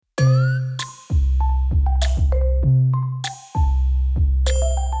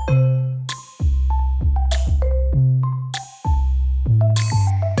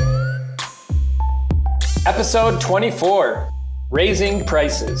Episode 24, Raising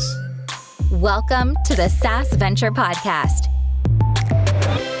Prices. Welcome to the SaaS Venture Podcast.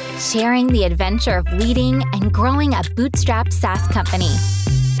 Sharing the adventure of leading and growing a bootstrapped SaaS company.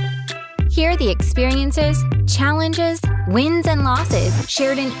 Hear the experiences, challenges, wins, and losses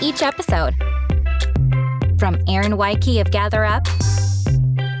shared in each episode. From Aaron Wyke of GatherUp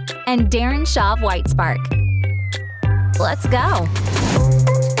and Darren Shaw of Whitespark. Let's go.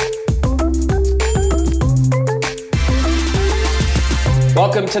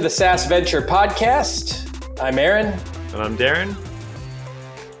 Welcome to the SaaS Venture Podcast. I'm Aaron. And I'm Darren.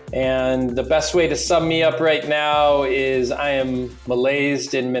 And the best way to sum me up right now is I am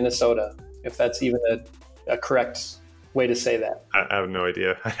malaised in Minnesota, if that's even a correct way to say that. I have no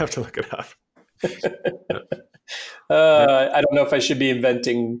idea. I have to look it up. I don't know if I should be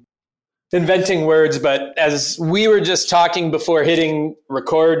inventing words, but as we were just talking before hitting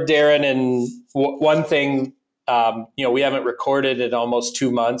record, Darren, and one thing, we haven't recorded in almost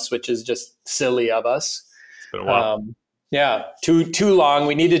 2 months, which is just silly of us. It's been a while. Too long.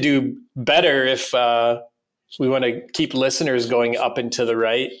 We need to do better if we want to keep listeners going up and to the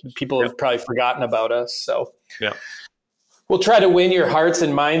right. People have probably forgotten about us. So we'll try to win your hearts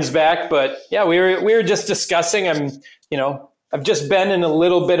and minds back. But yeah, we were just discussing. I've just been in a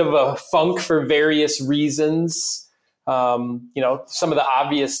little bit of a funk for various reasons. Some of the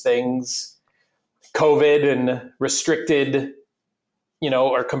obvious things, COVID and restricted,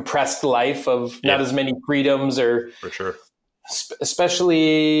 or compressed life of not as many freedoms, or for sure.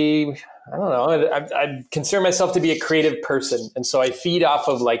 Especially, I don't know. I consider myself to be a creative person, and so I feed off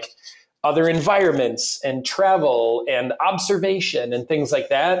of like other environments and travel and observation and things like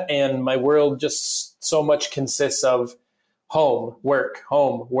that. And my world just so much consists of home, work,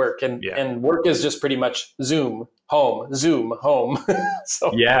 and work is just pretty much Zoom, home.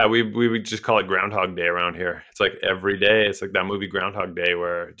 So we would just call it Groundhog Day around here. It's like every day. It's like that movie Groundhog Day,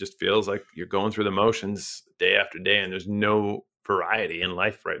 where it just feels like you're going through the motions day after day, and there's no variety in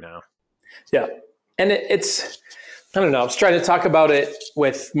life right now. Yeah, and it's I don't know. I was trying to talk about it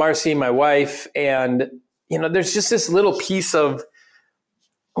with Marcy, my wife, and there's just this little piece of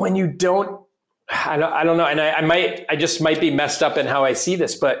when you don't. I don't know. And I just might be messed up in how I see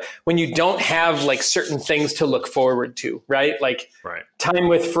this, but when you don't have like certain things to look forward to, right? Like time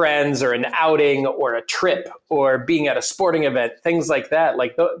with friends or an outing or a trip or being at a sporting event, things like that.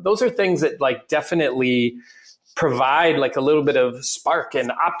 Like those are things that like definitely provide like a little bit of spark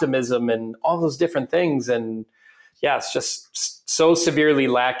and optimism and all those different things. And yeah, it's just so severely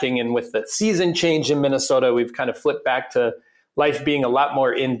lacking. And with the season change in Minnesota, we've kind of flipped back to life being a lot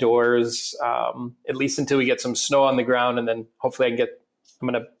more indoors, at least until we get some snow on the ground. And then hopefully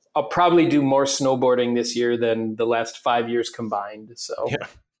I'll probably do more snowboarding this year than the last 5 years combined. So,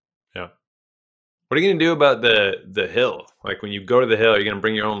 yeah. What are you going to do about the hill? Like when you go to the hill, are you going to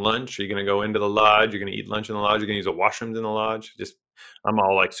bring your own lunch? Are you going to go into the lodge? You're going to eat lunch in the lodge? You're going to use the washrooms in the lodge? I'm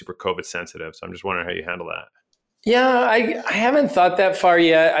all like super COVID sensitive. So I'm just wondering how you handle that. Yeah, I haven't thought that far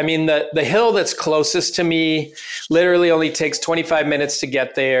yet. I mean, the hill that's closest to me literally only takes 25 minutes to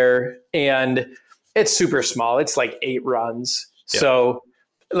get there, and it's super small. It's like 8 runs. Yeah. So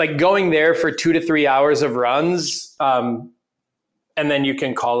like going there for 2 to 3 hours of runs, and then you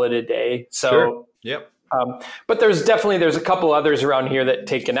can call it a day. So, sure. Yep. But there's a couple others around here that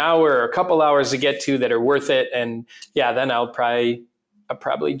take an hour or a couple hours to get to that are worth it. And yeah, then I'll probably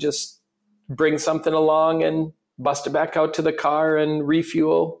just bring something along and bust it back out to the car and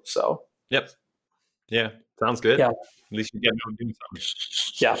refuel. So, yep. Yeah. Sounds good. Yeah. At least you get to do something.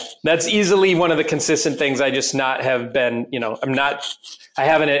 Yeah. That's easily one of the consistent things. I just I haven't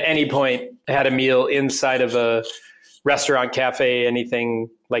at any point had a meal inside of a restaurant, cafe, anything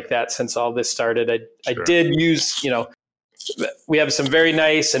like that since all this started. Sure. I did use, we have some very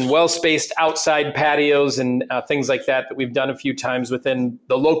nice and well-spaced outside patios and things like that we've done a few times within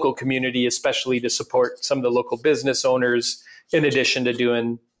the local community, especially to support some of the local business owners, in addition to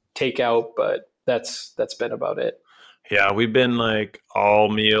doing takeout. But that's been about it. Yeah, we've been like all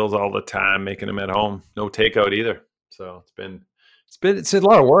meals all the time, making them at home. No takeout either. So it's a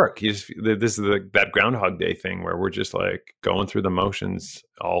lot of work. This is that Groundhog Day thing where we're just like going through the motions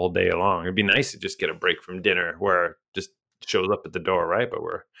all day long. It'd be nice to just get a break from dinner where it just shows up at the door, right? But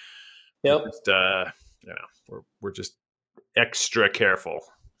we're just extra careful.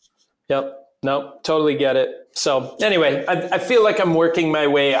 Yep. No, totally get it. So anyway, I feel like I'm working my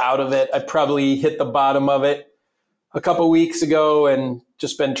way out of it. I probably hit the bottom of it a couple weeks ago and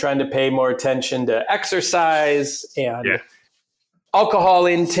just been trying to pay more attention to exercise and alcohol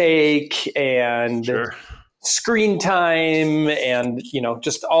intake and screen time and,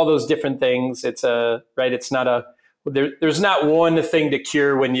 just all those different things. It's there's not one thing to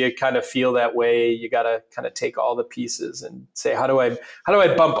cure when you kind of feel that way. You got to kind of take all the pieces and say, how do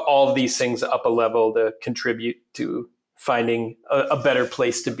I bump all of these things up a level to contribute to finding a better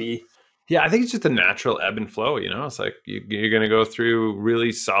place to be? Yeah, I think it's just a natural ebb and flow. It's like you're going to go through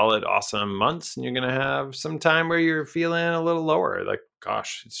really solid, awesome months, and you're going to have some time where you're feeling a little lower. Like,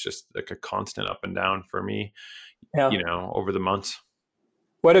 gosh, it's just like a constant up and down for me, over the months.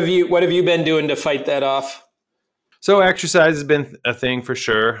 What have you been doing to fight that off? So exercise has been a thing for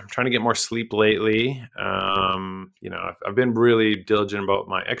sure. I'm trying to get more sleep lately. I've been really diligent about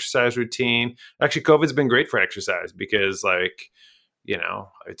my exercise routine. Actually, COVID's been great for exercise because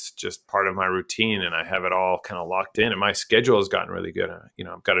it's just part of my routine and I have it all kind of locked in and my schedule has gotten really good.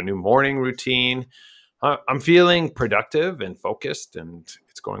 I've got a new morning routine. I'm feeling productive and focused and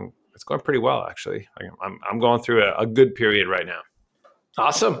it's going pretty well, actually. I'm going through a good period right now.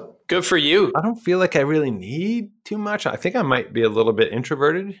 Awesome. Good for you. I don't feel like I really need too much. I think I might be a little bit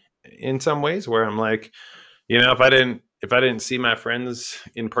introverted in some ways where I'm like, if I didn't see my friends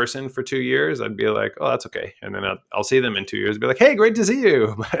in person for 2 years, I'd be like, oh, that's okay. And then I'll see them in 2 years and be like, hey, great to see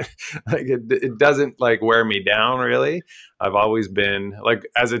you. But it doesn't wear me down really. I've always been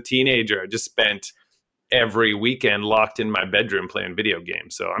as a teenager, I just spent every weekend locked in my bedroom playing video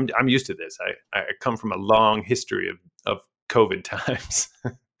games. So I'm used to this. I come from a long history of COVID times.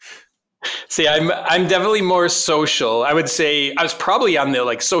 See, I'm definitely more social. I would say I was probably on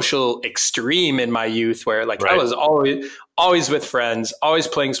the social extreme in my youth where right. I was always with friends, always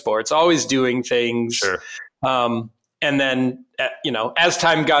playing sports, always doing things. Sure. And then, as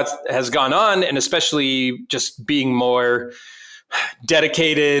time has gone on, and especially just being more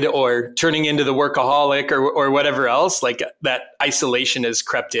dedicated or turning into the workaholic or whatever else, that isolation has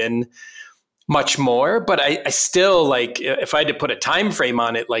crept in much more. But I still if I had to put a time frame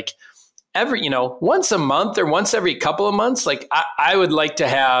on it, every, once a month or once every couple of months, I would like to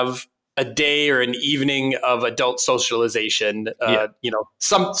have a day or an evening of adult socialization,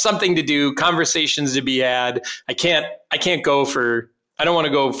 something to do, conversations to be had. I don't want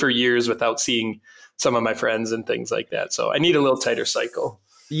to go for years without seeing some of my friends and things like that. So I need a little tighter cycle.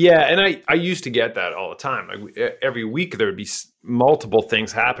 Yeah. And I used to get that all the time. Every week there would be multiple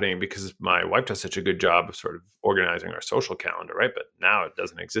things happening because my wife does such a good job of sort of organizing our social calendar, right? But now it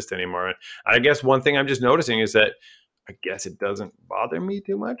doesn't exist anymore. And I guess one thing I'm just noticing is that I guess it doesn't bother me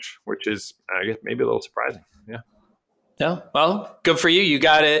too much, which is, I guess, maybe a little surprising. Yeah. Yeah. Well, good for you. You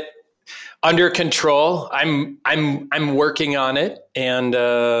got it under control. I'm working on it, and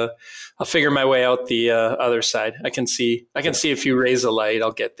I'll figure my way out the other side. I can see if you raise a light,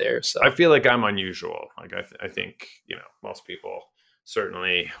 I'll get there. So I feel like I'm unusual. I think most people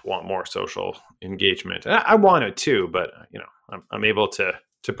certainly want more social engagement. And I want it too, but I'm able to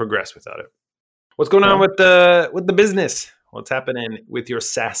progress without it. What's going on with the business? What's happening with your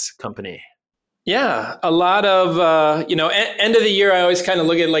SaaS company? Yeah, a lot of, end of the year, I always kind of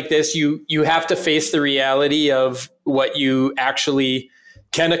look at it like this. You have to face the reality of what you actually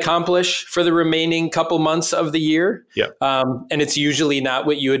can accomplish for the remaining couple months of the year. Yeah. And it's usually not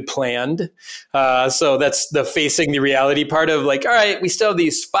what you had planned. So that's the facing the reality part of all right, we still have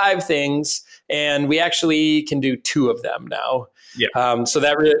these 5 things and we actually can do 2 of them now. Yeah. So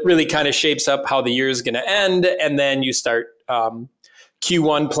that really kind of shapes up how the year is going to end. And then you start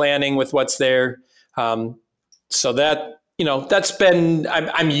Q1 planning with what's there. So that, that's been,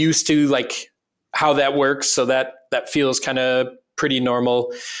 I'm used to how that works. So that feels kind of pretty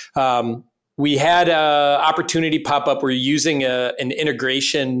normal. We had an opportunity pop up. We're using an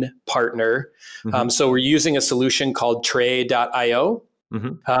integration partner. Mm-hmm. So we're using a solution called Tray.io.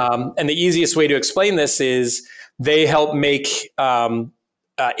 Mm-hmm. And the easiest way to explain this is they help make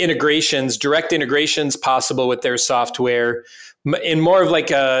direct integrations possible with their software in more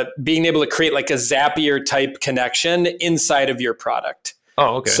of being able to create a Zapier type connection inside of your product.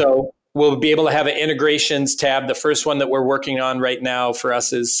 Oh, okay. So we'll be able to have an integrations tab. The first one that we're working on right now for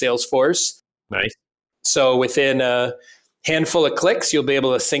us is Salesforce. Nice. So within a handful of clicks, you'll be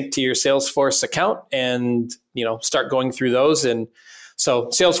able to sync to your Salesforce account and, start going through those. And so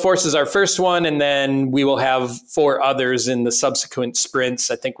Salesforce is our first one, and then we will have 4 others in the subsequent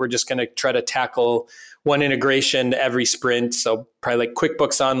sprints. I think we're just going to try to tackle one integration every sprint. So probably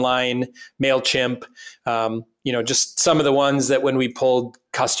QuickBooks Online, MailChimp, just some of the ones that when we pulled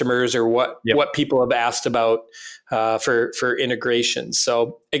customers or what people have asked about for integration.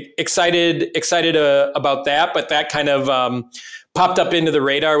 So excited about that, but that kind of popped up into the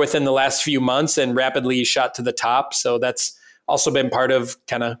radar within the last few months and rapidly shot to the top. So that's also been part of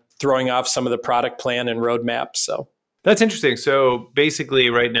kind of throwing off some of the product plan and roadmap. So that's interesting. So basically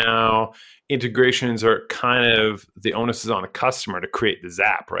right now, integrations are kind of, the onus is on the customer to create the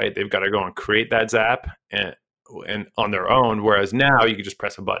Zap, right? They've got to go and create that Zap and on their own. Whereas now you can just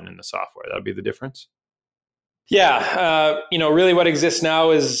press a button in the software. That would be the difference. Yeah. Really what exists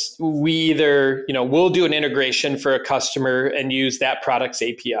now is we either, we'll do an integration for a customer and use that product's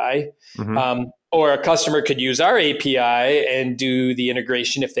API, or a customer could use our API and do the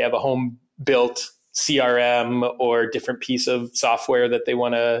integration if they have a home built CRM or different piece of software that they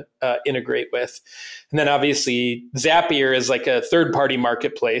want to integrate with. And then obviously Zapier is like a third-party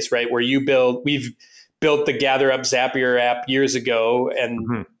marketplace, right? Where we've built the GatherUp Zapier app years ago,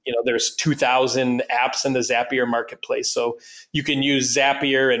 and there's 2,000 apps in the Zapier marketplace. So you can use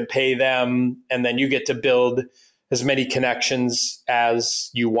Zapier and pay them, and then you get to build as many connections as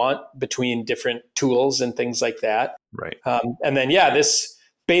you want between different tools and things like that. Right. And then, this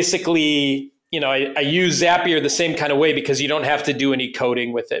basically, I use Zapier the same kind of way because you don't have to do any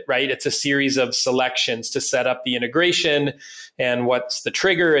coding with it, right? It's a series of selections to set up the integration and what's the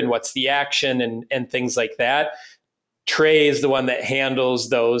trigger and what's the action and things like that. Trey is the one that handles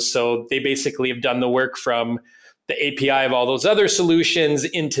those. So they basically have done the work from the API of all those other solutions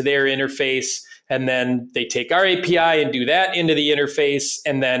into their interface. And then they take our API and do that into the interface.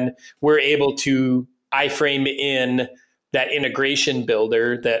 And then we're able to iframe in that integration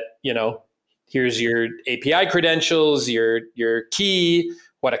builder that, here's your API credentials, your key,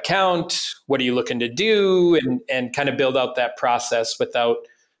 what account, what are you looking to do, and kind of build out that process without,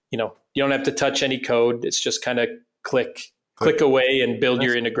 you don't have to touch any code. It's just kind of click away and build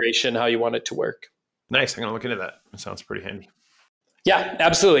your integration how you want it to work. Nice. I'm going to look into that. It sounds pretty handy. Yeah,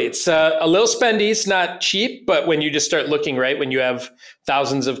 absolutely. It's a little spendy. It's not cheap, but when you just start looking, right, when you have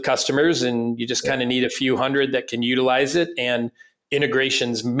thousands of customers and you just kind of need a few hundred that can utilize it, and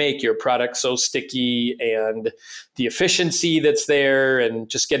integrations make your product so sticky, and the efficiency that's there and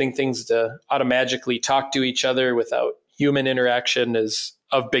just getting things to automatically talk to each other without human interaction is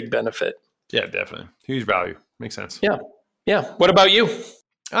of big benefit. Yeah, definitely. Huge value. Makes sense. Yeah. What about you?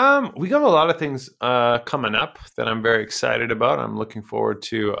 We got a lot of things coming up that I'm very excited about. I'm looking forward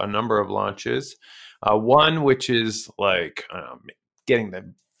to a number of launches. One, which is like getting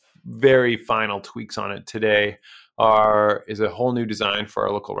the very final tweaks on it today, is a whole new design for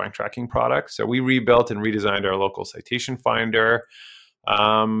our local rank tracking product. So we rebuilt and redesigned our local citation finder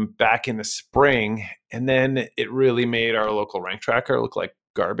back in the spring, and then it really made our local rank tracker look like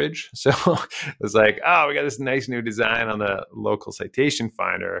garbage. So it was like, we got this nice new design on the local citation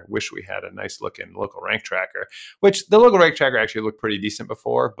finder. Wish we had a nice looking local rank tracker, which the local rank tracker actually looked pretty decent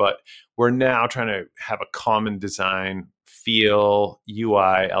before, but we're now trying to have a common design, feel,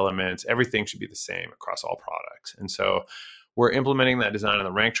 UI elements. Everything should be the same across all products. And so we're implementing that design on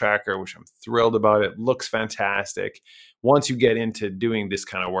the rank tracker, which I'm thrilled about. It looks fantastic. Once you get into doing this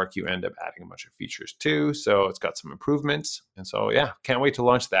kind of work, you end up adding a bunch of features too. So it's got some improvements. And so, can't wait to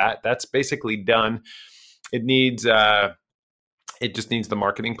launch that. That's basically done. It just needs the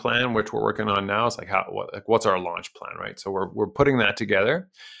marketing plan, which we're working on now. It's like, what's our launch plan, right? So we're putting that together.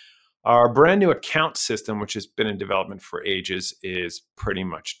 Our brand new account system, which has been in development for ages, is pretty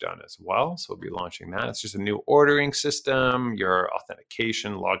much done as well. So we'll be launching that. It's just a new ordering system, your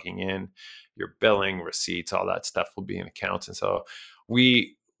authentication, logging in, your billing, receipts, all that stuff will be in accounts. And so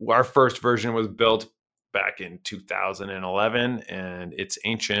our first version was built back in 2011, and it's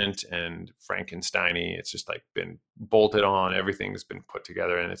ancient and Frankenstein-y. It's just like been bolted on. Everything's been put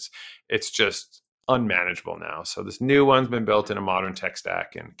together, and it's just unmanageable now. So this new one's been built in a modern tech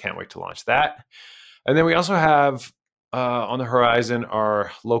stack, and can't wait to launch that. And then we also have on the horizon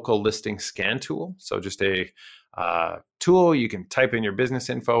our local listing scan tool. So just a tool you can type in your business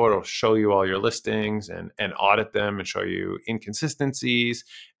info. It'll show you all your listings and audit them and show you inconsistencies.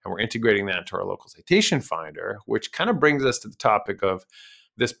 And we're integrating that into our local citation finder, which kind of brings us to the topic of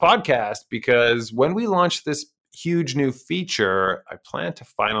this podcast, because when we launch this huge new feature, I plan to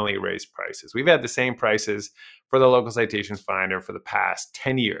finally raise prices. We've had the same prices for the local citation finder for the past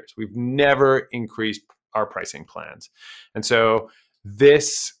 10 years. We've never increased our pricing plans. And so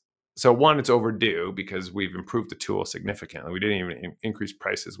one, it's overdue because we've improved the tool significantly. We didn't even increase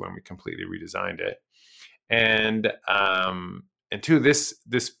prices when we completely redesigned it. And two, this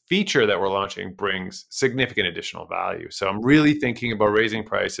feature that we're launching brings significant additional value. So I'm really thinking about raising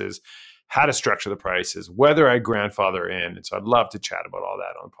prices, how to structure the prices, whether I grandfather in. And so I'd love to chat about all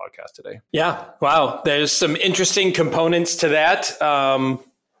that on the podcast today. Yeah. Wow. There's some interesting components to that,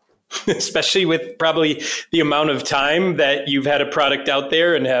 especially with probably the amount of time that you've had a product out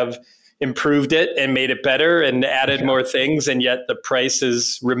there and have improved it and made it better and added more things, and yet the price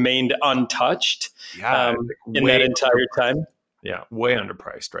has remained untouched in that entire time. Yeah, way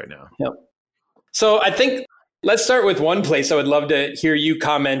underpriced right now. Yep. So I think let's start with one place I would love to hear you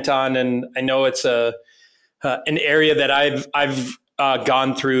comment on, and I know it's an area that I've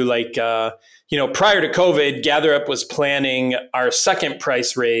gone through. Like prior to COVID, GatherUp was planning our second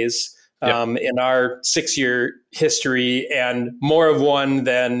price raise in our 6-year history, and more of one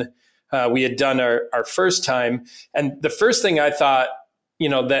than we had done our first time. And the first thing I thought,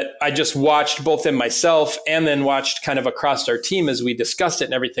 that I just watched both in myself and then watched kind of across our team as we discussed it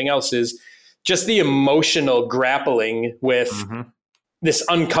and everything else, is just the emotional grappling with this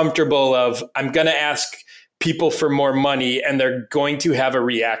uncomfortable of, I'm going to ask people for more money and they're going to have a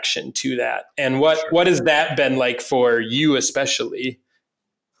reaction to that. And what has that been like for you especially?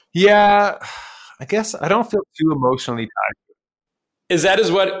 Yeah, I guess I don't feel too emotionally tied. Is that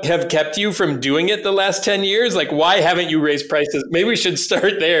what have kept you from doing it the last 10 years? Like, why haven't you raised prices? Maybe we should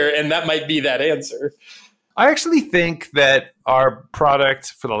start there, and that might be that answer. I actually think that our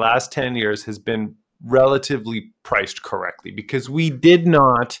product for the last 10 years has been relatively priced correctly because we did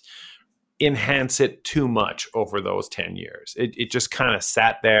not enhance it too much over those 10 years. It just kind of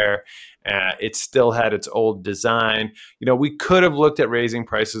sat there. It still had its old design. We could have looked at raising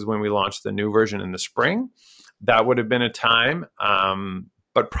prices when we launched the new version in the spring. That would have been a time.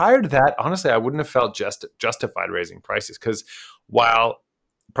 But prior to that, honestly, I wouldn't have felt justified raising prices because while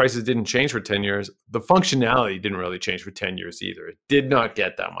prices didn't change for 10 years, the functionality didn't really change for 10 years either. It did not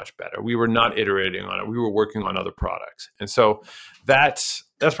get that much better. We were not iterating on it. We were working on other products. And so that's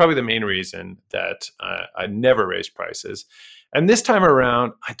probably the main reason that I never raised prices. And this time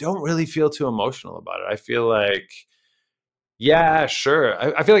around, I don't really feel too emotional about it. I feel like, yeah, sure.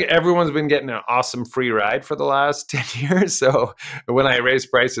 I feel like everyone's been getting an awesome free ride for the last 10 years. So when I raise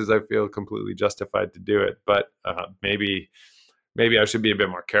prices, I feel completely justified to do it. But maybe I should be a bit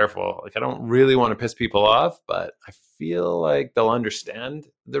more careful. Like, I don't really want to piss people off, but I feel like they'll understand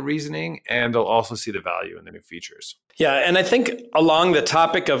the reasoning and they'll also see the value in the new features. Yeah. And I think along the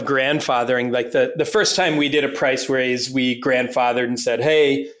topic of grandfathering, like the first time we did a price raise, we grandfathered and said,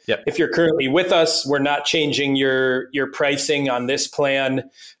 hey, if you're currently with us, we're not changing your pricing on this plan.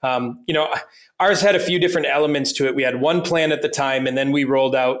 Ours had a few different elements to it. We had one plan at the time, and then we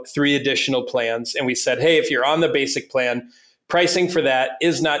rolled out 3 additional plans. And we said, hey, if you're on the basic plan, pricing for that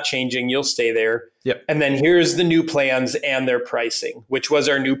is not changing. You'll stay there. Yep. And then here's the new plans and their pricing, which was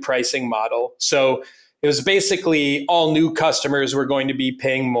our new pricing model. So it was basically all new customers were going to be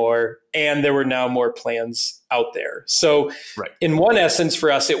paying more, and there were now more plans out there. So in one essence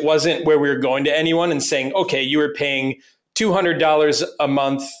for us, it wasn't where we were going to anyone and saying, okay, you were paying $200 a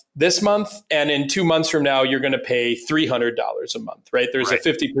month this month, and in 2 months from now, you're going to pay $300 a month, right? There's a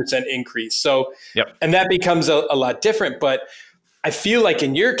 50% increase. So, and that becomes a lot different. But I feel like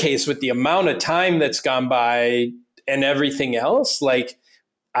in your case, with the amount of time that's gone by and everything else, like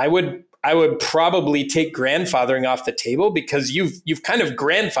I would probably take grandfathering off the table because you've kind of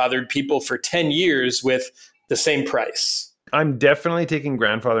grandfathered people for 10 years with the same price. I'm definitely taking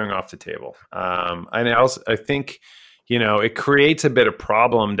grandfathering off the table. And I think, it creates a bit of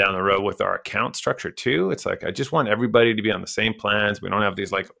problem down the road with our account structure too. It's like, I just want everybody to be on the same plans. We don't have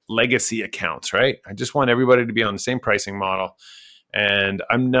these like legacy accounts, right? I just want everybody to be on the same pricing model. And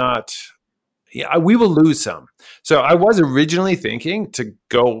we will lose some. So I was originally thinking to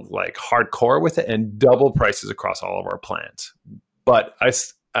go like hardcore with it and double prices across all of our plans. But I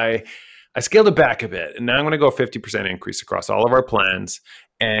scaled it back a bit, and now I'm going to go 50% increase across all of our plans.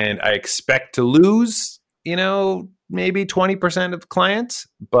 And I expect to lose, maybe 20% of clients,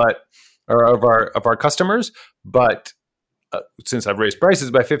 or of our customers. But since I've raised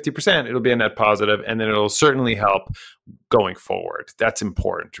prices by 50%, it'll be a net positive, and then it'll certainly help going forward. That's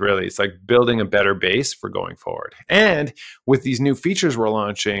important, really. It's like building a better base for going forward. And with these new features we're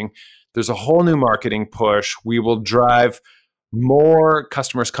launching, there's a whole new marketing push. We will drive more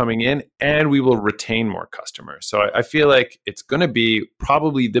customers coming in, and we will retain more customers. So I feel like it's going to be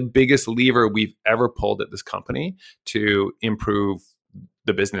probably the biggest lever we've ever pulled at this company to improve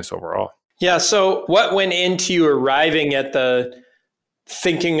the business overall. Yeah. So what went into you arriving at the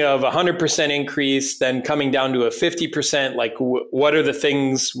thinking of 100% increase, then coming down to a 50%? Like, what are the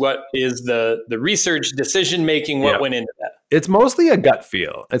things? What is the research, decision making? What went into that? It's mostly a gut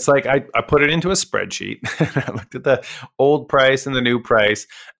feel. It's like I put it into a spreadsheet. I looked at the old price and the new price,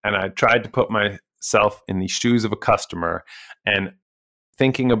 and I tried to put myself in the shoes of a customer and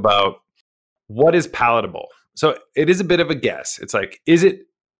thinking about what is palatable. So it is a bit of a guess. It's like, is it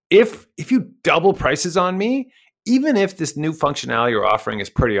if you double prices on me, even if this new functionality you're offering is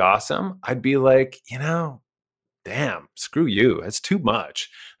pretty awesome, I'd be like, damn, screw you. That's too much.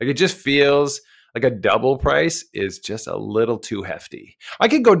 Like, it just feels like a double price is just a little too hefty. I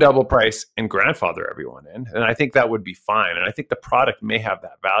could go double price and grandfather everyone in, and I think that would be fine. And I think the product may have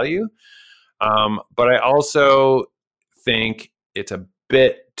that value. But I also think it's a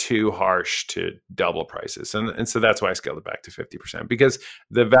bit too harsh to double prices. And so that's why I scaled it back to 50%, because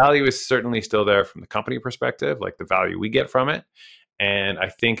the value is certainly still there from the company perspective, like the value we get from it. And I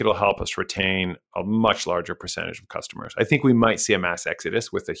think it'll help us retain a much larger percentage of customers. I think we might see a mass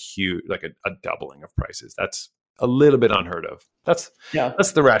exodus with a huge, like a doubling of prices. That's a little bit unheard of. That's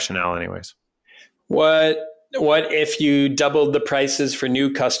the rationale anyways. What if you doubled the prices for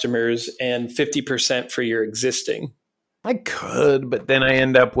new customers and 50% for your existing? I could, but then I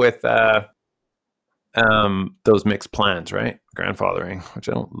end up with those mixed plans, right? Grandfathering, which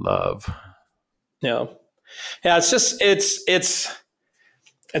I don't love. Yeah.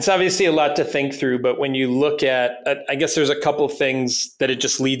 It's obviously a lot to think through, but when you look at, I guess there's a couple things that it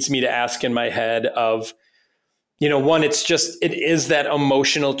just leads me to ask in my head of, one, it is that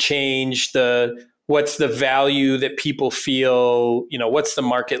emotional change, what's the value that people feel, what's the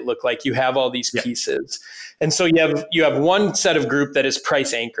market look like? You have all these pieces. And so you have one set of group that is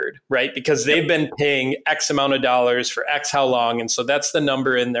price anchored, right? Because they've been paying X amount of dollars for X how long. And so that's the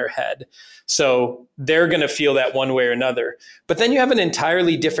number in their head. So they're going to feel that one way or another. But then you have an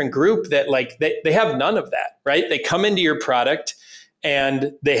entirely different group that they have none of that, right? They come into your product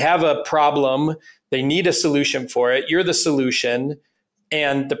and they have a problem. They need a solution for it. You're the solution.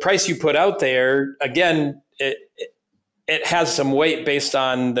 And the price you put out there, again, it has some weight based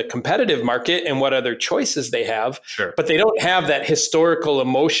on the competitive market and what other choices they have. Sure. But they don't have that historical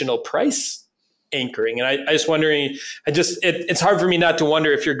emotional price anchoring. And I just wondering, it's hard for me not to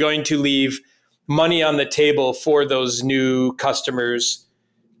wonder if you're going to leave money on the table for those new customers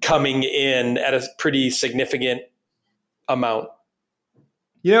coming in at a pretty significant amount.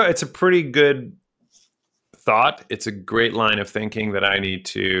 It's a pretty good thought. It's a great line of thinking that I need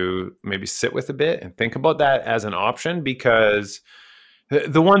to maybe sit with a bit and think about that as an option, because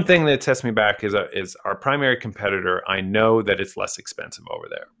the one thing that sets me back is our primary competitor. I know that it's less expensive over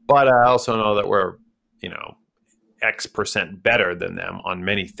there, but I also know that we're, X% better than them on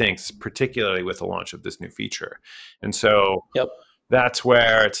many things, particularly with the launch of this new feature. And so that's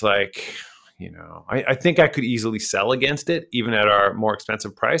where it's like, I think I could easily sell against it, even at our more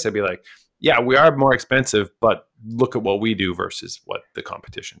expensive price. I'd be like, yeah, we are more expensive, but look at what we do versus what the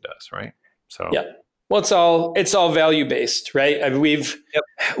competition does, right? So well, it's all value based, right?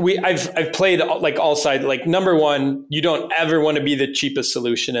 I've played like all sides. Like, number one, you don't ever want to be the cheapest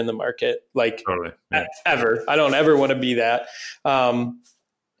solution in the market, like totally. Ever. I don't ever want to be that. I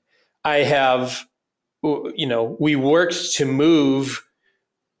have, we worked to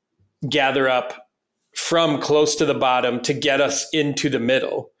gather up from close to the bottom to get us into the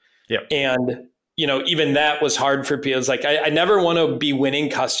middle. Yep. And, even that was hard for people. It's like, I never want to be winning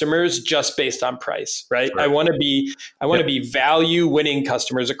customers just based on price, right? I want to be value winning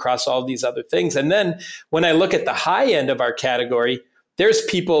customers across all these other things. And then when I look at the high end of our category, there's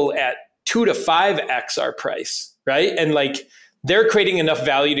people at 2 to 5x our price, right? And they're creating enough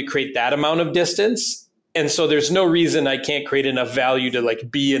value to create that amount of distance. And so there's no reason I can't create enough value to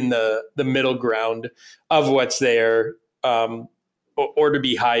be in the middle ground of what's there, or to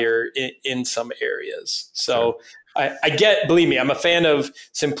be higher in some areas. So sure. Believe me, I'm a fan of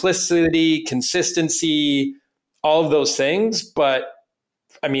simplicity, consistency, all of those things. But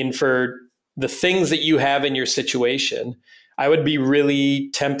I mean, for the things that you have in your situation, I would be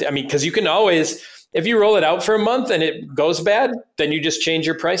really tempted. I mean, because you can always, if you roll it out for a month and it goes bad, then you just change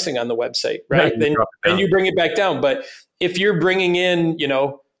your pricing on the website, right? Then you bring it back down. But if you're bringing in,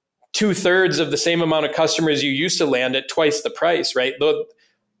 2/3 of the same amount of customers you used to land at twice the price, right?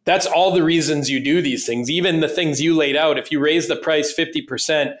 That's all the reasons you do these things. Even the things you laid out, if you raise the price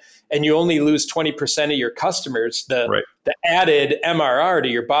 50% and you only lose 20% of your customers, the added MRR to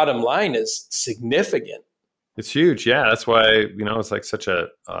your bottom line is significant. It's huge. Yeah. That's why, it's like such a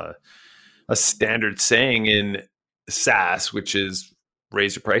standard saying in SaaS, which is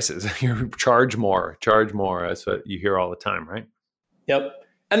raise your prices. You charge more. That's what you hear all the time, right? Yep.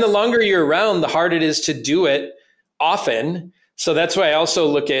 And the longer you're around, the harder it is to do it often. So that's why I also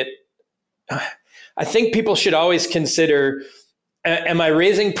look at, I think people should always consider, am I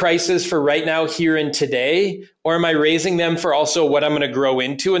raising prices for right now, here and today? Or am I raising them for also what I'm going to grow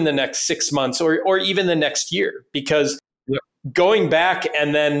into in the next 6 months or even the next year? Because going back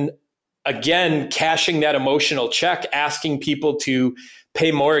and then again, cashing that emotional check, asking people to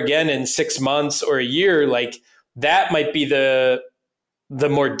pay more again in 6 months or a year, that might be the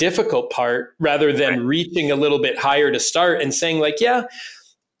more difficult part, rather than reaching a little bit higher to start and saying like, yeah,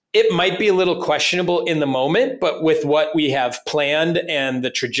 it might be a little questionable in the moment, but with what we have planned and the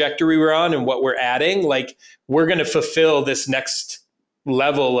trajectory we're on and what we're adding, like we're going to fulfill this next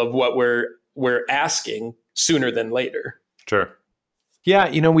level of what we're asking sooner than later. Sure. Yeah.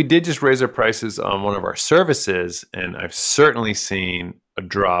 We did just raise our prices on one of our services, and I've certainly seen a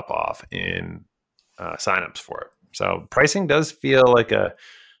drop off in signups for it. So pricing does feel like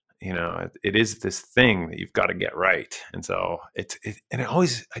it is this thing that you've got to get right. And so I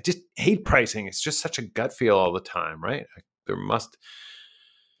just hate pricing. It's just such a gut feel all the time, right?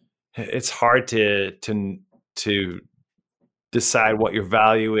 It's hard to decide what your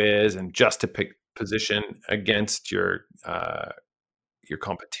value is and just to pick position against your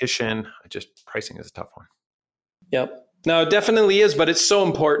competition. Pricing is a tough one. Yep. No, it definitely is, but it's so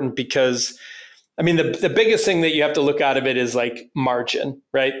important because the biggest thing that you have to look out of it is like margin,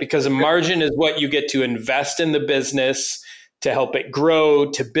 right? Because a margin is what you get to invest in the business to help it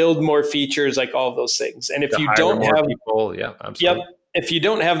grow, to build more features, like all of those things. And if you don't have people, yeah, absolutely. Yep, if you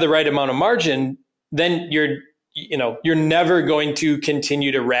don't have the right amount of margin, then you're never going to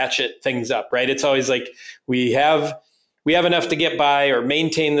continue to ratchet things up, right? It's always like we have enough to get by or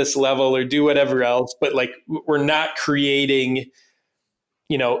maintain this level or do whatever else, but like we're not creating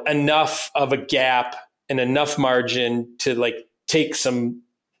enough of a gap and enough margin to like take some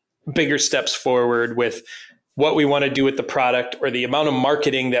bigger steps forward with what we want to do with the product or the amount of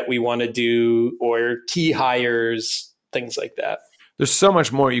marketing that we want to do or key hires, things like that. There's so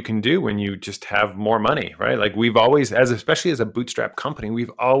much more you can do when you just have more money, right? Like we've always, especially as a bootstrap company,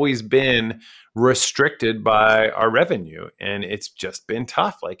 we've always been restricted by our revenue, and it's just been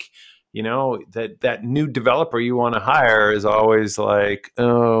tough. Like, that new developer you want to hire is always like,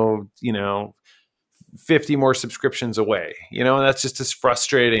 50 more subscriptions away, and that's just this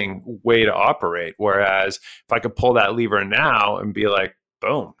frustrating way to operate. Whereas if I could pull that lever now and be like,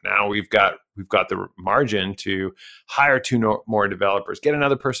 boom, now we've got the margin to hire 2 more developers, get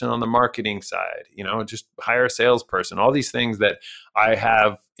another person on the marketing side, just hire a salesperson, all these things that I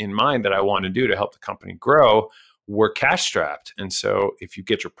have in mind that I want to do to help the company grow. We're cash strapped. And so if you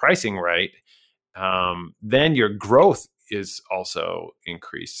get your pricing right, then your growth is also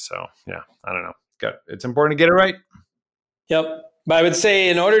increased. So yeah, I don't know. It's important to get it right. Yep. But I would say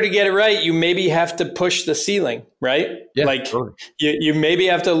in order to get it right, you maybe have to push the ceiling, right? Yeah, like totally. you maybe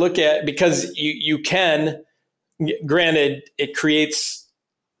have to look at, because you can, granted, it creates,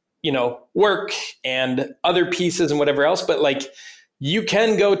 work and other pieces and whatever else, but like you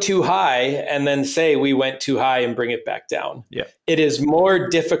can go too high and then say we went too high and bring it back down. Yeah. It is more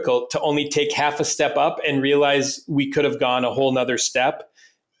difficult to only take half a step up and realize we could have gone a whole nother step.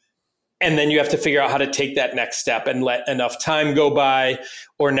 And then you have to figure out how to take that next step and let enough time go by,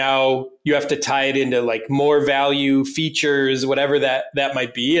 or now you have to tie it into like more value features, whatever that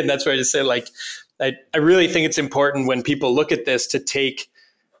might be. And that's where I just say, like, I really think it's important when people look at this to take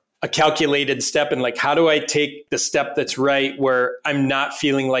a calculated step and like, how do I take the step that's right where I'm not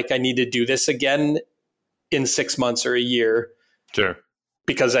feeling like I need to do this again in 6 months or a year? Sure.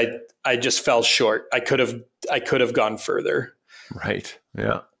 Because I just fell short. I could have gone further. Right.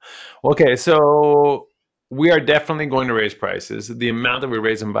 Yeah. Okay. So we are definitely going to raise prices. The amount that we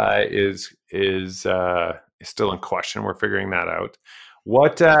raise them by is still in question. We're figuring that out.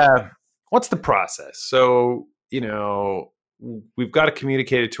 What's the process? So, we've got to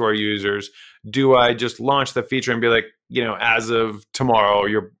communicate it to our users. Do I just launch the feature and be like, as of tomorrow,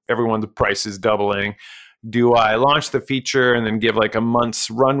 everyone's price is doubling? Do I launch the feature and then give like a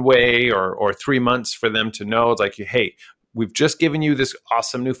month's runway or 3 months for them to know? It's like, hey, we've just given you this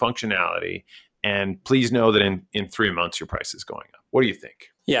awesome new functionality, and please know that in 3 months your price is going up. What do you think?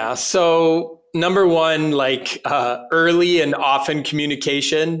 Yeah. So number one, early and often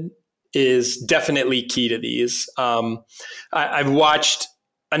communication is definitely key to these. I've watched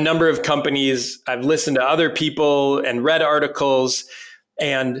a number of companies. I've listened to other people and read articles,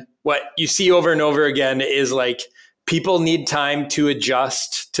 and what you see over and over again is like people need time to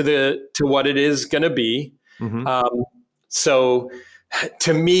adjust to what it is going to be. Mm-hmm. So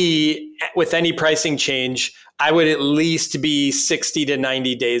to me, with any pricing change, I would at least be 60 to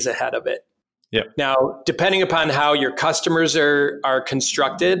 90 days ahead of it. Yeah. Now, depending upon how your customers are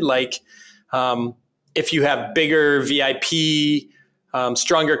constructed, if you have bigger VIP,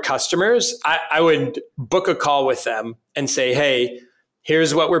 stronger customers, I would book a call with them and say, hey,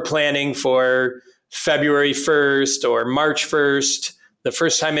 here's what we're planning for February 1st or March 1st. The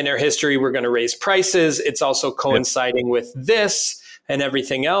first time in our history, we're going to raise prices. It's also coinciding with this. and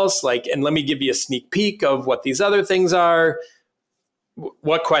everything else. Like, and let me give you a sneak peek of what these other things are.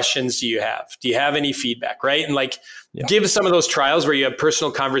 What questions do you have? Do you have any feedback? Right. And like, give some of those trials where you have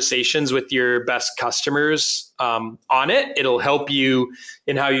personal conversations with your best customers on it. It'll help you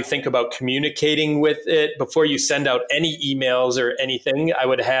in how you think about communicating with it before you send out any emails or anything. I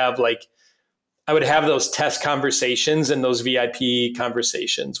would have those test conversations and those VIP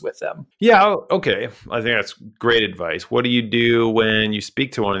conversations with them. Yeah. Okay. I think that's great advice. What do you do when you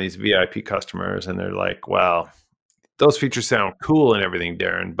speak to one of these VIP customers and they're like, well, those features sound cool and everything,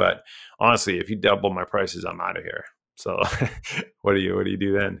 Darren, but honestly, if you double my prices, I'm out of here. So what do you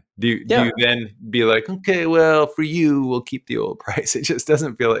do then? Do you then be like, okay, well, for you, we'll keep the old price? It just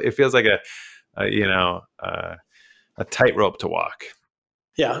doesn't feel, it feels like a tightrope to walk.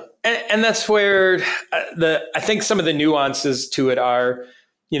 Yeah. And that's where I think some of the nuances to it are,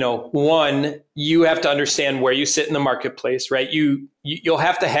 one, you have to understand where you sit in the marketplace, right? You'll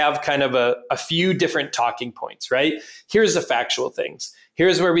have to have kind of a few different talking points, right? Here's the factual things.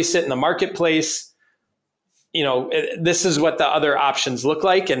 Here's where we sit in the marketplace. This is what the other options look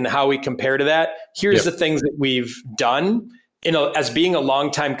like and how we compare to that. Here's the things that we've done. As being a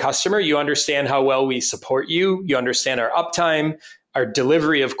longtime customer, you understand how well we support you. You understand our uptime, our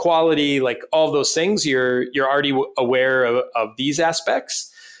delivery of quality, like all those things. You're already aware of these aspects.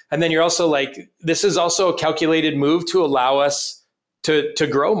 And then you're also like, this is also a calculated move to allow us to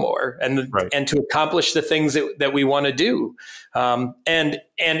grow more and to accomplish the things that we want to do. And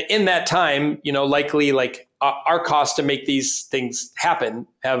in that time, likely like our costs to make these things happen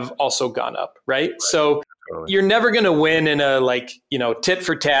have also gone up, right? So you're never going to win in a tit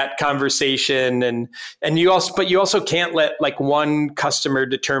for tat conversation, and you also can't let like one customer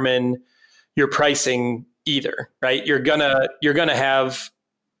determine your pricing either, right? You're gonna have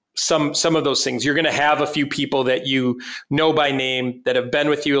some of those things. You're going to have a few people that you know by name that have been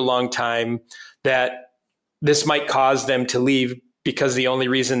with you a long time that this might cause them to leave because the only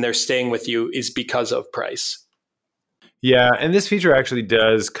reason they're staying with you is because of price. Yeah. And this feature actually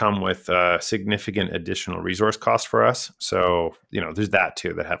does come with significant additional resource cost for us. So, there's that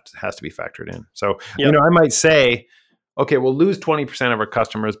too that has to be factored in. So, I might say, okay, we'll lose 20% of our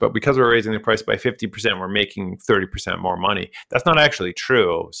customers, but because we're raising the price by 50%, we're making 30% more money. That's not actually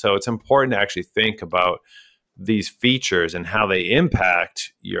true. So it's important to actually think about these features and how they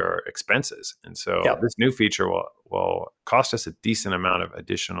impact your expenses. And so this new feature will cost us a decent amount of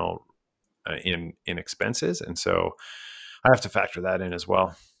additional in expenses. And so I have to factor that in as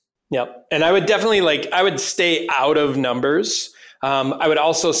well. Yep. And I would definitely I would stay out of numbers. I would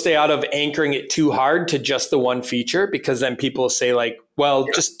also stay out of anchoring it too hard to just the one feature, because then people say like, well,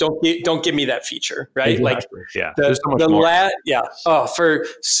 just don't give me that feature, right? Exactly. Like there's so much more. For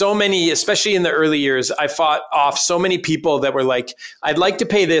so many, especially in the early years, I fought off so many people that were like, I'd like to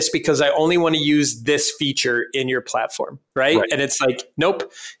pay this because I only want to use this feature in your platform, right? And it's like,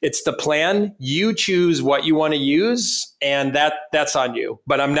 nope, it's the plan. You choose what you want to use, and that's on you.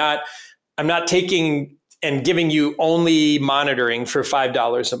 But I'm not taking and giving you only monitoring for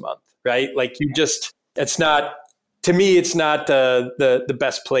 $5 a month, right? Like it's not, to me, it's not the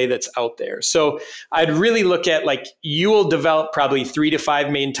best play that's out there. So I'd really look at you will develop probably 3 to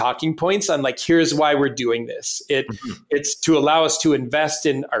 5 main talking points on here's why we're doing this. It's to allow us to invest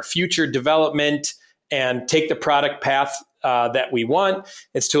in our future development and take the product path that we want.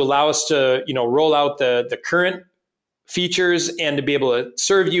 It's to allow us to, roll out the current features and to be able to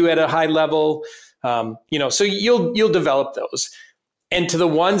serve you at a high level. So you'll develop those. And to the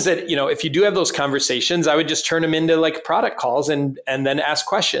ones that, if you do have those conversations, I would just turn them into product calls and then ask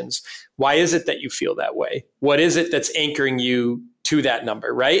questions. Why is it that you feel that way? What is it that's anchoring you to that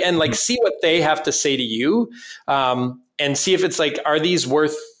number? Right. And see what they have to say to you, and see if it's are these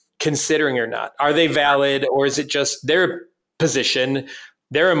worth considering or not? Are they valid, or is it just their position,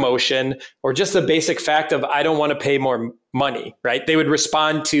 their emotion, or just the basic fact of, I don't want to pay more money, right? They would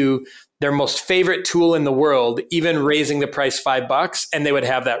respond to their most favorite tool in the world, even raising the price $5, and they would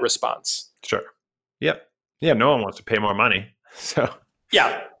have that response. Sure. Yep. Yeah. No one wants to pay more money. So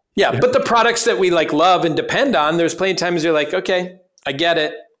yeah. But the products that we love and depend on, there's plenty of times you're like, okay, I get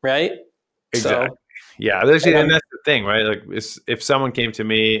it. Right. Exactly. So, yeah. And that's the thing, right? If someone came to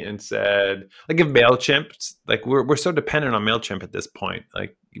me and said, if MailChimp, we're so dependent on MailChimp at this point.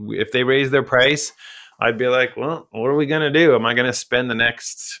 If they raise their price, I'd be like, well, what are we going to do? Am I going to spend the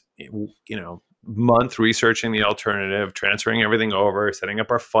next, month researching the alternative, transferring everything over, setting up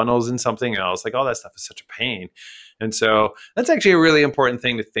our funnels in something else? All that stuff is such a pain. And so that's actually a really important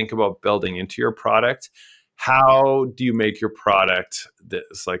thing to think about building into your product. How do you make your product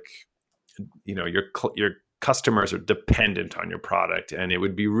this your customers are dependent on your product, and it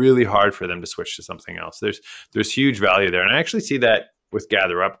would be really hard for them to switch to something else. There's huge value there. And I actually see that with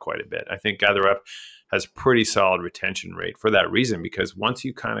GatherUp quite a bit. I think GatherUp has pretty solid retention rate for that reason, because once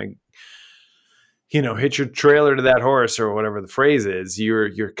you kind of, hit your trailer to that horse, or whatever the phrase is,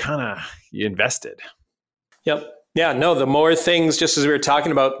 you're kind of invested. Yep. Yeah, no, the more things, just as we were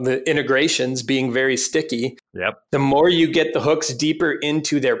talking about the integrations being very sticky, yep, the more you get the hooks deeper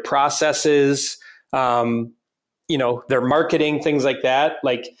into their processes, their marketing, things like that.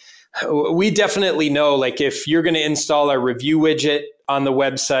 Like, we definitely know, like, if you're going to install our review widget on the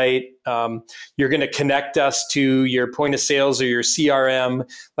website, you're going to connect us to your point of sales or your CRM,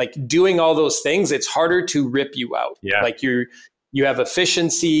 like doing all those things, it's harder to rip you out. Yeah. Like you have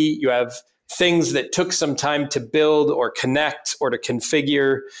efficiency, you have things that took some time to build or connect or to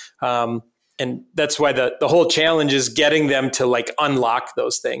configure. And that's why the whole challenge is getting them to like unlock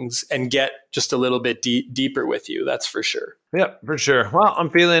those things and get just a little bit deeper with you. That's for sure. Yeah, for sure. Well, I'm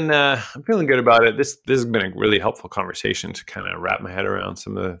feeling good about it. This has been a really helpful conversation to kind of wrap my head around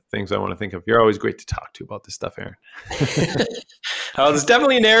some of the things I want to think of. You're always great to talk to about this stuff, Aaron. Well, it's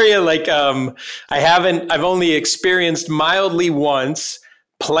definitely an area like I've only experienced mildly once,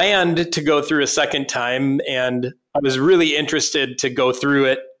 planned to go through a second time, and I was really interested to go through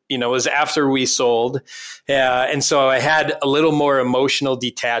it. It was after we sold. And so I had a little more emotional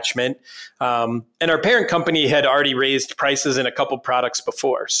detachment. And our parent company had already raised prices in a couple products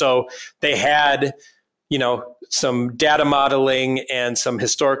before. So they had, some data modeling and some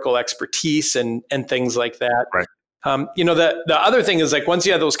historical expertise and things like that. Right. The other thing is, like, once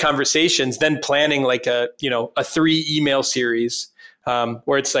you have those conversations, then planning like a 3 email series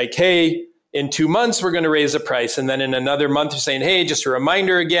where it's like, hey, in 2 months, we're going to raise the price. And then in another month, you're saying, hey, just a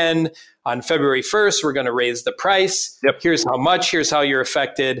reminder again, on February 1st, we're going to raise the price. Yep. Here's how much, here's how you're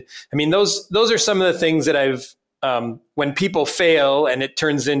affected. I mean, those are some of the things that I've, when people fail and it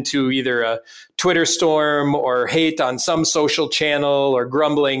turns into either a Twitter storm or hate on some social channel or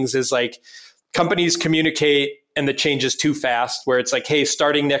grumblings, is like companies communicate and the change is too fast, where it's like, hey,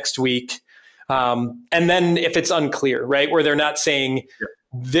 starting next week. And then if it's unclear, right, where they're not saying,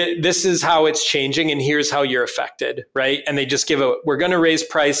 this is how it's changing and here's how you're affected, right? And they just we're going to raise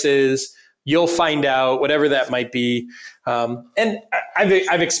prices, you'll find out, whatever that might be. And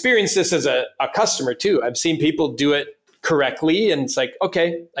I've experienced this as a customer too. I've seen people do it correctly, and it's like,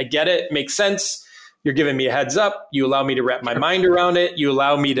 okay, I get it, makes sense. You're giving me a heads up. You allow me to wrap my mind around it. You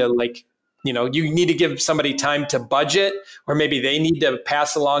allow me to, like, you need to give somebody time to budget, or maybe they need to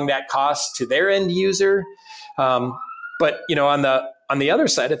pass along that cost to their end user. But on the other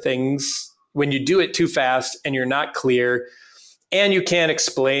side of things, when you do it too fast and you're not clear and you can't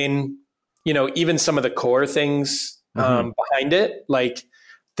explain, even some of the core things behind it, like,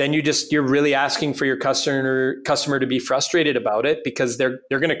 then you're really asking for your customer to be frustrated about it, because they're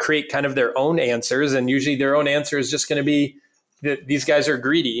going to create kind of their own answers. And usually their own answer is just going to be that these guys are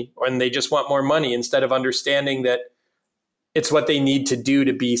greedy and they just want more money, instead of understanding that it's what they need to do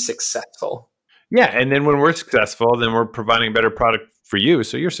to be successful. Yeah. And then when we're successful, then we're providing a better product for you,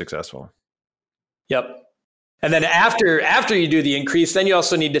 so you're successful. Yep. And then after you do the increase, then you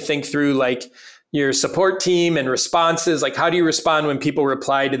also need to think through, like, your support team and responses. Like, how do you respond when people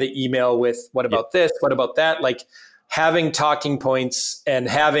reply to the email with, what about this? What about that? Like, having talking points and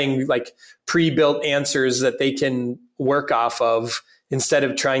having, like, pre-built answers that they can work off of, instead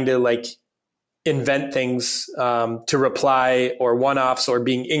of trying to, like, invent things to reply, or one-offs, or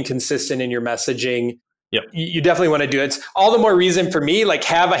being inconsistent in your messaging. Yep. You definitely want to do it. It's all the more reason for me, like,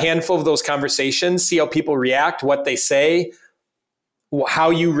 have a handful of those conversations, see how people react, what they say, how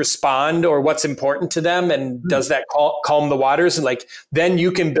you respond, or what's important to them. And does that calm the waters? And, like, then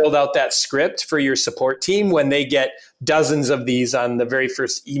you can build out that script for your support team when they get dozens of these on the very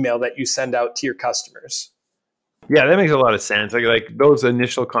first email that you send out to your customers. Yeah, that makes a lot of sense. Like those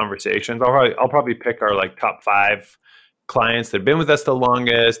initial conversations, I'll probably pick our, like, top 5 clients that have been with us the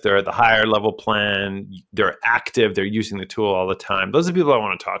longest. They're at the higher level plan. They're active. They're using the tool all the time. Those are the people I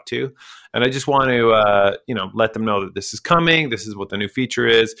want to talk to. And I just want to, let them know that this is coming. This is what the new feature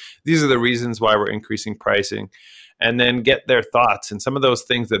is. These are the reasons why we're increasing pricing, and then get their thoughts. And some of those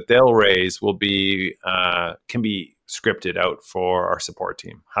things that they'll raise will be, can be scripted out for our support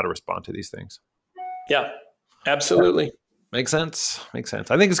team, how to respond to these things. Yeah, absolutely. Makes sense. I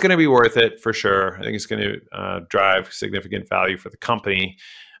think it's going to be worth it for sure. I think it's going to drive significant value for the company.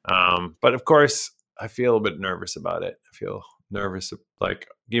 But of course, I feel a bit nervous about it. I feel nervous. Like, can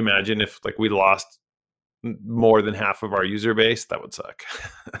you imagine if, like, we lost more than half of our user base? That would suck.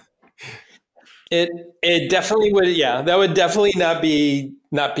 It definitely would. Yeah, that would definitely not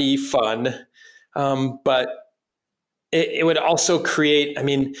be fun. But it would also create, I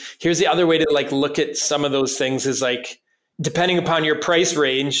mean, here's the other way to like look at some of those things is like, depending upon your price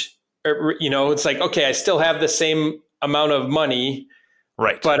range, it's like, okay, I still have the same amount of money,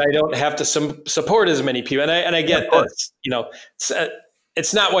 right? But I don't have to support as many people. And I get that,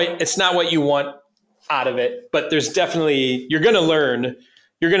 it's not what you want out of it, but there's definitely, you're going to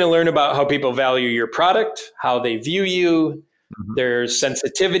learn about how people value your product, how they view you, their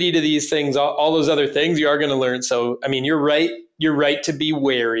sensitivity to these things, all those other things you are going to learn. So, I mean, you're right to be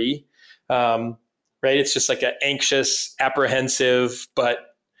wary. Right. It's just like an anxious, apprehensive, but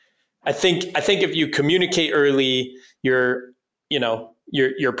I think if you communicate early, you're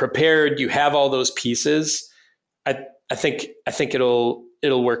prepared, you have all those pieces. I think it'll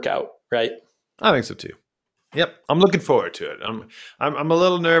work out. Right. I think so too. Yep. I'm looking forward to it. I'm a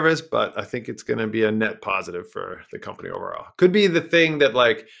little nervous, but I think it's going to be a net positive for the company overall. Could be the thing that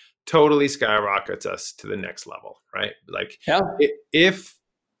like totally skyrockets us to the next level, right? Like if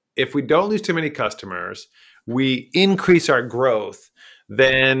we don't lose too many customers, we increase our growth,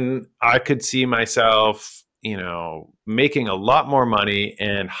 then I could see myself, making a lot more money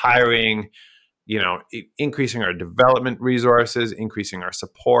and hiring, increasing our development resources, increasing our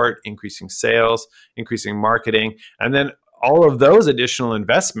support, increasing sales, increasing marketing. And then all of those additional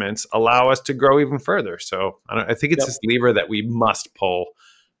investments allow us to grow even further. So I think it's this lever that we must pull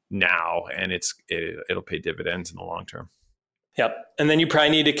now, and it'll pay dividends in the long term. Yep. And then you probably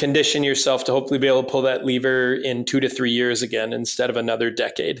need to condition yourself to hopefully be able to pull that lever in 2 to 3 years again, instead of another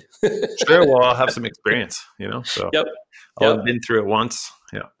decade. Sure. Well, I'll have some experience, so I'll have been through it once.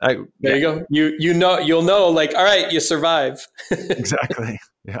 Yeah. There you go. You'll know, like, all right, you survive. Exactly.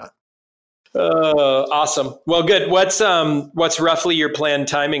 Yeah. Awesome. Well, good. What's roughly your planned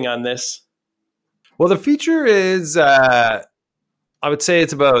timing on this? Well, the feature is, I would say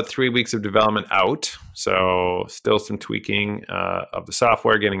it's about 3 weeks of development out. So still some tweaking of the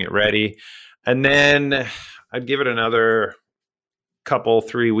software, getting it ready. And then I'd give it another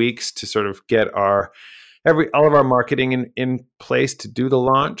 3 weeks to sort of get all of our marketing in place to do the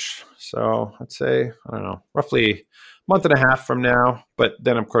launch. So I'd say, I don't know, roughly a month and a half from now. But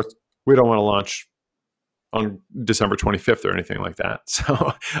then, of course, we don't want to launch on December 25th or anything like that.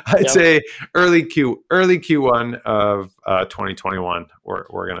 So I'd say early Q1 of 2021,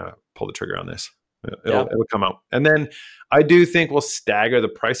 we're going to pull the trigger on this. It'll come out. And then I do think we'll stagger the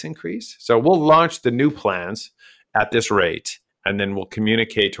price increase. So we'll launch the new plans at this rate, and then we'll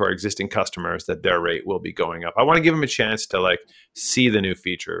communicate to our existing customers that their rate will be going up. I want to give them a chance to like see the new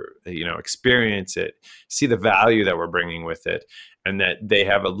feature, experience it, see the value that we're bringing with it, and that they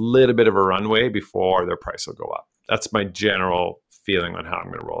have a little bit of a runway before their price will go up. That's my general feeling on how I'm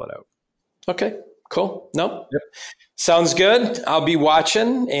going to roll it out. Okay, cool. Nope. Yep. Sounds good. I'll be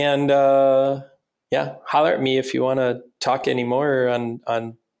watching, and holler at me if you want to talk anymore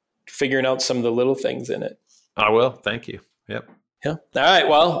on figuring out some of the little things in it. I will. Thank you. Yep. Yeah. All right.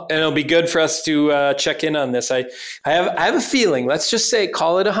 Well, and it'll be good for us to check in on this. I have a feeling, let's just say,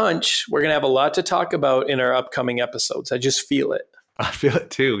 call it a hunch, we're going to have a lot to talk about in our upcoming episodes. I just feel it. I feel it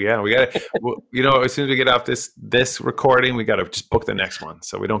too. Yeah. We got to, as soon as we get off this recording, we got to just book the next one,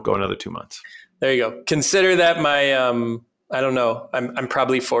 so we don't go another 2 months. There you go. Consider that my, I don't know. I'm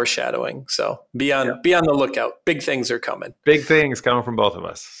probably foreshadowing. So be on the lookout. Big things are coming. Big things coming from both of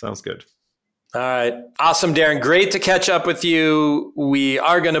us. Sounds good. All right. Awesome, Darren. Great to catch up with you. We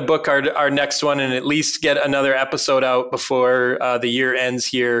are going to book our next one and at least get another episode out before the year ends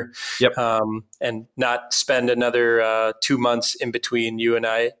here. Yep. And not spend another 2 months in between you and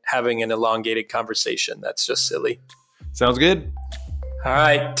I having an elongated conversation. That's just silly. Sounds good. All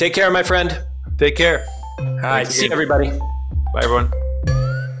right. Take care, my friend. Take care. All right. See you, everybody. Bye, everyone.